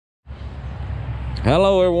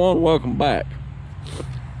Hello everyone, welcome back.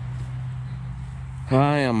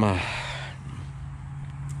 I am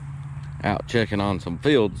out checking on some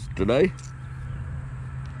fields today.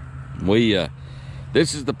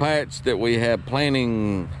 This is the patch that we had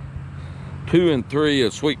planting 2 and 3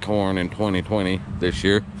 of sweet corn in 2020 this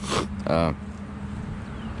year.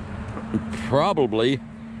 Probably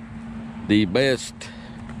the best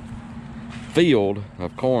field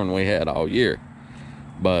of corn we had all year,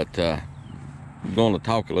 but I'm going to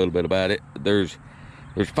talk a little bit about it. There's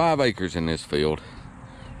 5 acres in this field.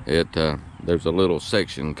 There's a little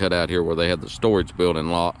section cut out here where they had the storage building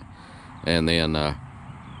lot, and then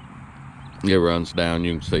it runs down.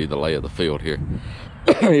 You can see the lay of the field here.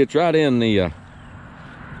 It's right in the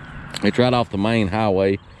it's right off the main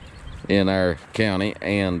highway in our county,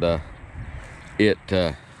 and it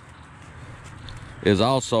is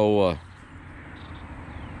also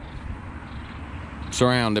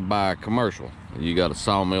surrounded by commercial. You got a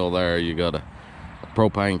sawmill there, you got a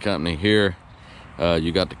propane company here,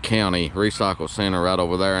 you got the county recycle center right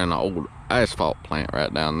over there, and an old asphalt plant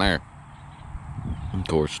right down there. Of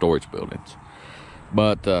course, storage buildings.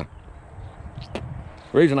 But the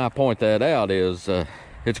reason I point that out is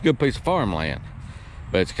it's a good piece of farmland,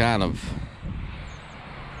 but it's kind of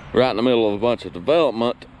right in the middle of a bunch of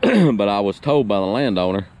development. But I was told by the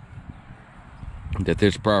landowner that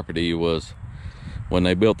this property was, when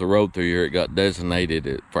they built the road through here, it got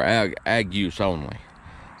designated for ag use only.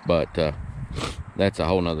 But that's a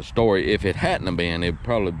whole nother story. If it hadn't been, it'd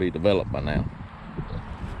probably be developed by now.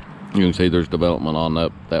 You can see there's development on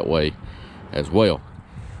up that way as well.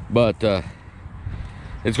 But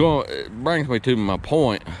it brings me to my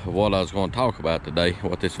point of what I was going to talk about today.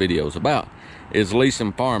 What this video is about is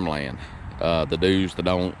leasing farmland. The do's, the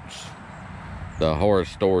don'ts, the horror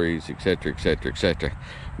stories, etc., etc., etc.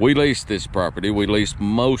 We lease this property. We lease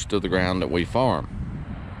most of the ground that we farm,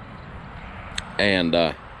 and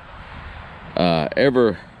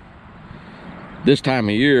this time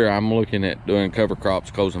of year, I'm looking at doing cover crops,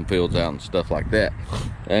 closing fields out, and stuff like that.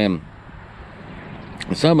 And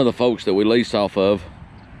some of the folks that we lease off of,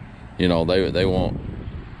 you know, they want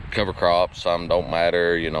cover crops. Some don't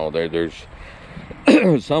matter. You know, there's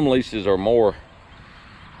some leases are more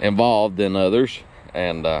involved than others,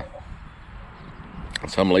 and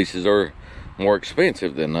some leases are more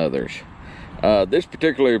expensive than others. This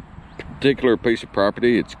particular piece of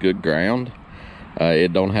property, it's good ground.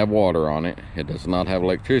 It don't have water on it. It does not have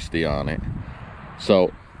electricity on it.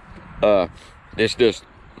 So it's just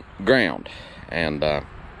ground, and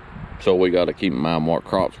so we got to keep in mind what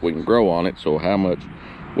crops we can grow on it. So how much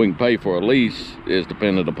we can pay for a lease is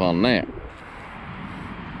dependent upon that.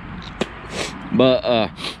 But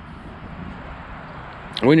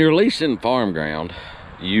when you're leasing farm ground,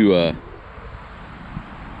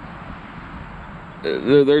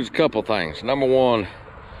 there's a couple things. Number one,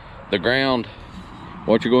 the ground,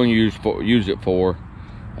 what you're going to use it for,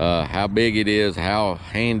 how big it is, how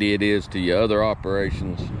handy it is to your other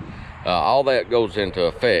operations, all that goes into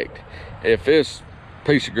effect. If this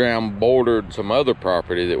piece of ground bordered some other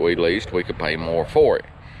property that we leased, we could pay more for it.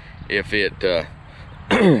 If it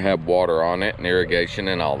have water on it and irrigation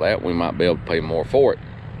and all that, we might be able to pay more for it.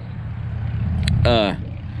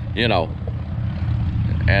 You know,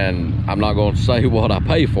 and I'm not going to say what I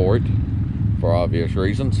pay for it for obvious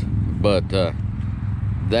reasons, but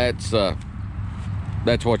that's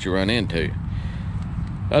what you run into.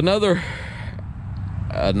 Another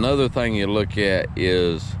thing you look at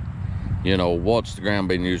is, you know, what's the ground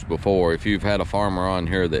been used before. If you've had a farmer on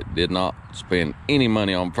here that did not spend any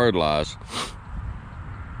money on fertilizer,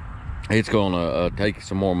 it's gonna take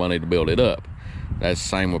some more money to build it up. That's the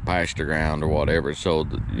same with pasture ground or whatever. So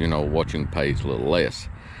you know, what you can pay is a little less.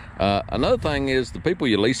 Another thing is the people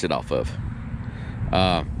you lease it off of.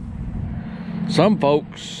 Some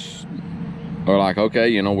folks are like, okay,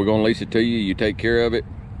 you know, we're gonna lease it to you, you take care of it,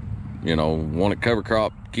 you know, want it cover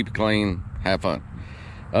crop, keep it clean, have fun.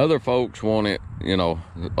 Other folks want it, you know,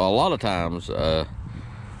 a lot of times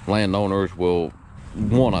landowners will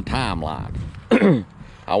want a timeline.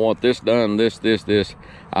 I want this done, this.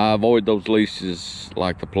 I avoid those leases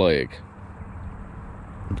like the plague,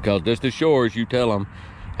 because just as sure as you tell them,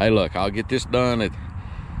 hey, look, I'll get this done at,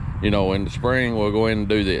 you know, in the spring we'll go in and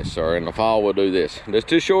do this, or in the fall we'll do this.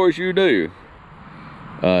 Just as sure as you do,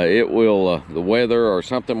 it will, the weather or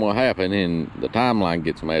something will happen and the timeline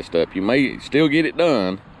gets messed up. You may still get it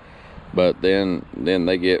done, but then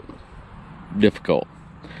they get difficult.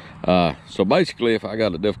 So basically, if I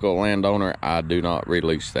got a difficult landowner, I do not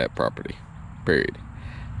release that property, period.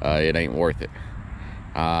 It ain't worth it.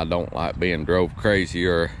 I don't like being drove crazy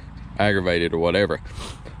or aggravated or whatever.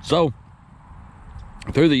 So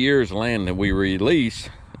through the years, the land that we release,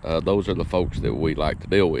 those are the folks that we like to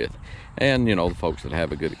deal with. And, you know, the folks that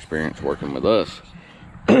have a good experience working with us.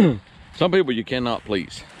 Some people you cannot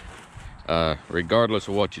please. Regardless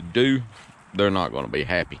of what you do, they're not going to be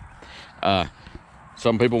happy.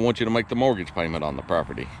 Some people want you to make the mortgage payment on the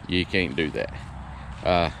property. You can't do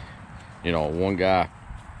that. You know, one guy,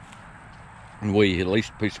 we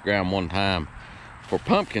leased a piece of ground one time for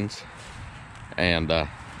pumpkins, and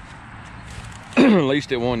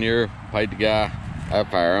leased it 1 year, paid the guy a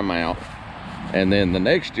fair amount, and then the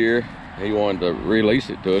next year he wanted to release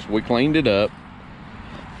it to us. We cleaned it up,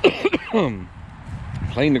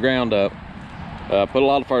 cleaned the ground up, put a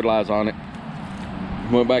lot of fertilizer on it,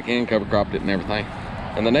 went back in, cover cropped it and everything.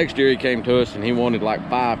 And the next year he came to us and he wanted like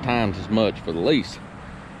 5 times as much for the lease.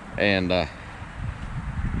 And I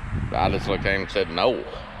just looked at him and said no.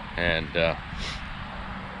 And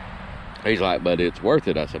he's like, but it's worth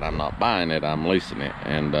it. I said, I'm not buying it, I'm leasing it.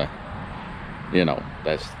 And you know,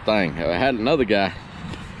 that's the thing. I had another guy,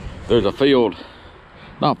 there's a field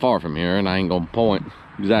not far from here, and I ain't gonna point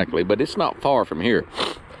exactly, but it's not far from here.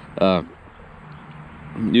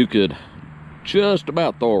 You could just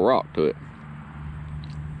about throw a rock to it.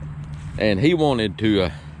 And he wanted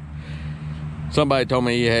to, somebody told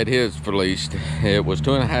me he had his for leased. It was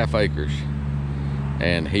 2.5 acres.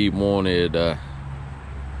 And he wanted,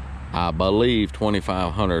 I believe,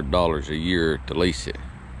 $2,500 a year to lease it.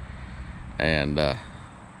 And I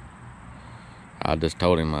just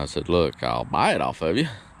told him, I said, look, I'll buy it off of you,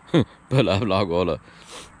 but I'm not going to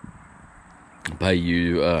pay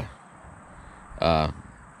you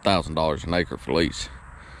 $1,000 an acre for lease.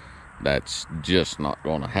 That's just not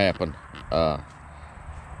going to happen.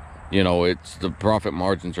 You know, it's the profit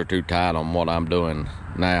margins are too tight on what I'm doing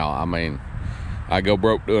now. I mean, I go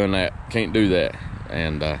broke doing that, can't do that.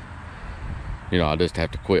 And you know, I just have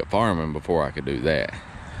to quit farming before I could do that.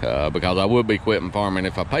 Because I would be quitting farming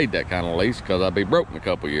if I paid that kind of lease, because I'd be broke in a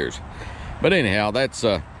couple of years. But anyhow, that's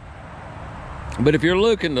but if you're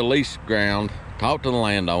looking to lease ground, talk to the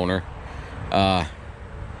landowner.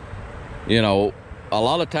 You know, a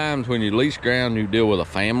lot of times when you lease ground, you deal with a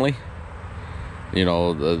family. You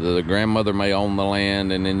know, the grandmother may own the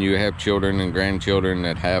land, and then you have children and grandchildren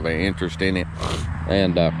that have an interest in it.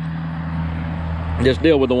 And just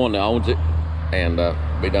deal with the one that owns it and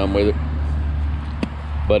be done with it.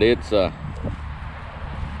 But it's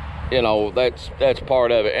you know, that's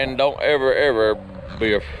part of it. And don't ever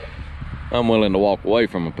be unwilling to walk away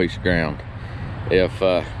from a piece of ground. If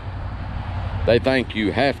they think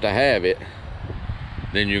you have to have it,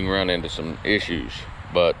 then you can run into some issues.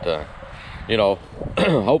 But you know,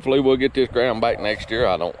 hopefully we'll get this ground back next year.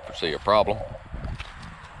 I don't foresee a problem.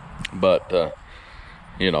 But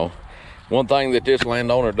you know, one thing that this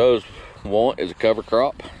landowner does want is a cover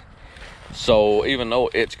crop. So even though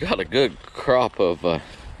it's got a good crop of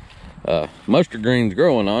mustard greens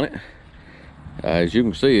growing on it, as you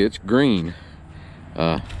can see, it's green.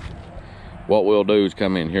 What we'll do is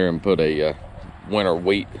come in here and put a winter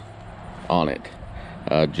wheat on it,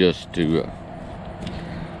 just to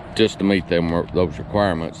meet those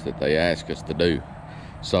requirements that they ask us to do.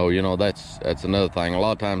 So you know, that's another thing. A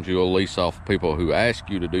lot of times you'll lease off people who ask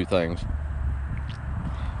you to do things,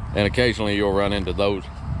 and occasionally you'll run into those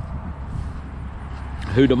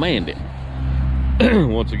who demand it.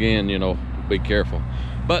 Once again, you know, be careful.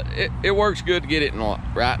 But it works good to get it in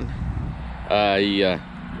writing.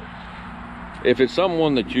 If it's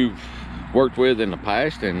someone that you've worked with in the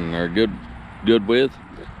past and are good with,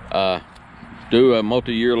 do a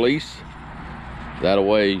multi-year lease. That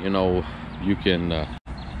way, you know, you can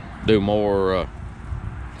do more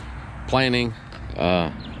planning,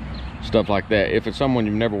 stuff like that. If it's someone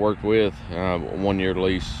you've never worked with, 1 year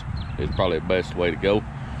lease is probably the best way to go,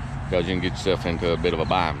 because you can get yourself into a bit of a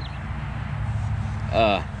bind.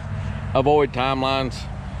 Avoid timelines,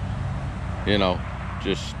 you know,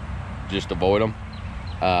 just avoid them,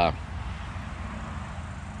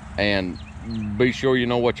 and be sure you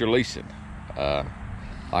know what you're leasing.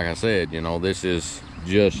 Like I said, you know, this is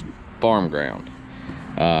just farm ground.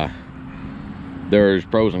 There's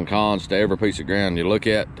pros and cons to every piece of ground you look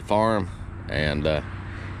at to farm, and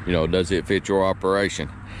you know, does it fit your operation?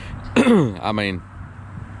 I mean,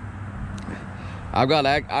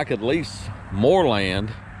 I could lease more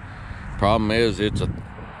land. Problem is, it's a,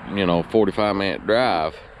 you know, 45-minute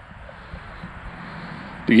drive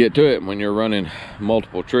to get to it. When you're running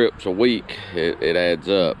multiple trips a week, it adds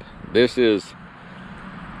up. This is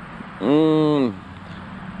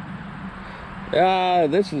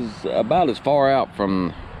this is about as far out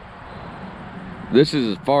from, this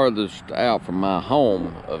is as farthest out from my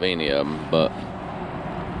home of any of them. But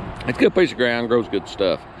It's a good piece of ground, grows good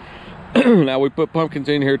stuff. Now we put pumpkins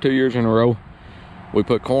in here 2 years in a row. We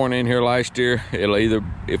put corn in here last year. It'll either,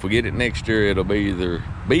 if we get it next year, it'll be either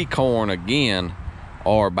be corn again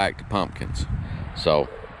or back to pumpkins. So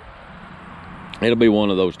it'll be one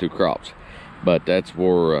of those 2 crops. But that's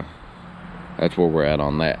where we're at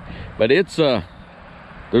on that. But it's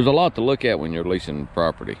there's a lot to look at when you're leasing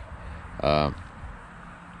property. And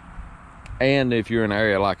if you're in an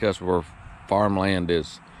area like us where farmland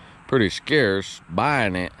is pretty scarce,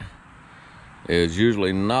 buying it is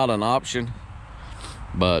usually not an option,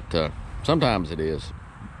 but sometimes it is.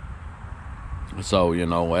 So, you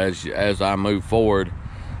know, as I move forward,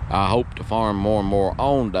 I hope to farm more and more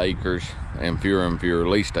owned acres and fewer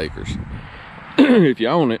leased acres. If you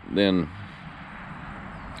own it, then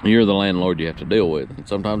you're the landlord you have to deal with. And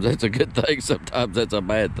sometimes that's a good thing, sometimes that's a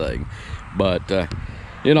bad thing. But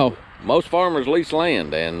you know, most farmers lease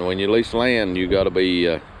land, and when you lease land, you got to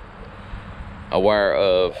be aware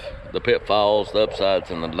of the pitfalls, the upsides,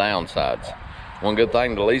 and the downsides. One good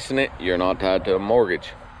thing to leasing it, you're not tied to a mortgage.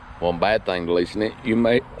 One bad thing to leasing it, you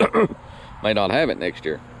may may not have it next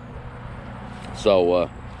year. So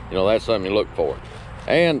you know, that's something you look for.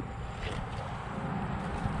 And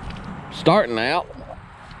starting out,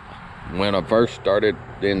 when I first started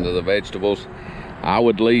into the vegetables, I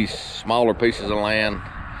would lease smaller pieces of land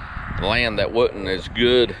that wasn't as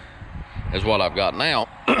good as what I've got now,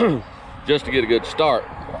 just to get a good start.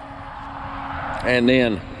 And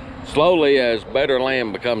then slowly, as better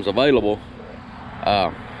land becomes available,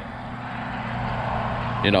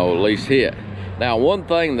 you know, lease hit. Now, one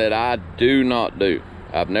thing that I do not do,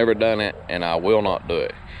 I've never done it, and I will not do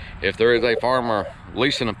it. If there is a farmer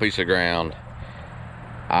leasing a piece of ground,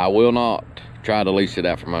 I will not try to lease it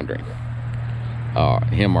out from under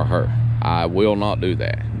him or her. I will not do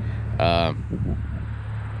that.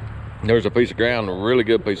 There's a piece of ground, a really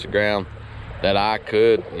good piece of ground, that I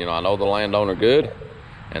could, you know, I know the landowner good,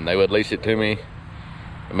 and they would lease it to me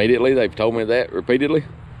immediately. They've told me that repeatedly.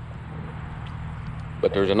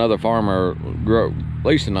 But there's another farmer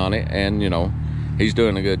leasing on it, and you know, he's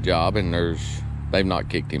doing a good job, and they've not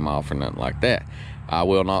kicked him off or nothing like that. I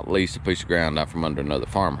will not lease a piece of ground out from under another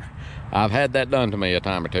farmer. I've had that done to me a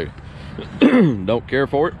time or two. Don't care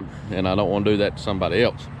for it, and I don't want to do that to somebody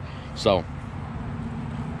else. So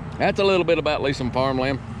that's a little bit about leasing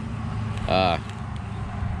farmland. I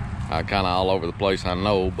kind of all over the place, I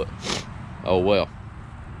know, but oh well.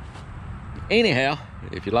 Anyhow,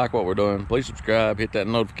 if you like what we're doing, please subscribe, hit that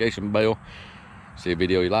notification bell. See a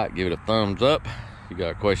video you like, give it a thumbs up. If you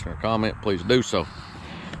got a question or comment, please do so.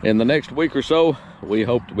 In the next week or so, we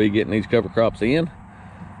hope to be getting these cover crops in.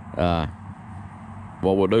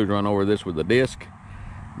 What we'll do is run over this with a disc,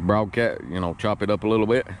 broadcast, you know, chop it up a little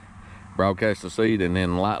bit, broadcast the seed, and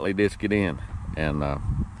then lightly disc it in, and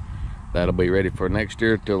that'll be ready for next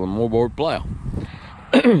year till the moorboard plow.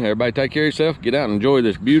 Everybody take care of yourself, get out and enjoy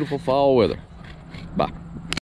this beautiful fall weather. Bye.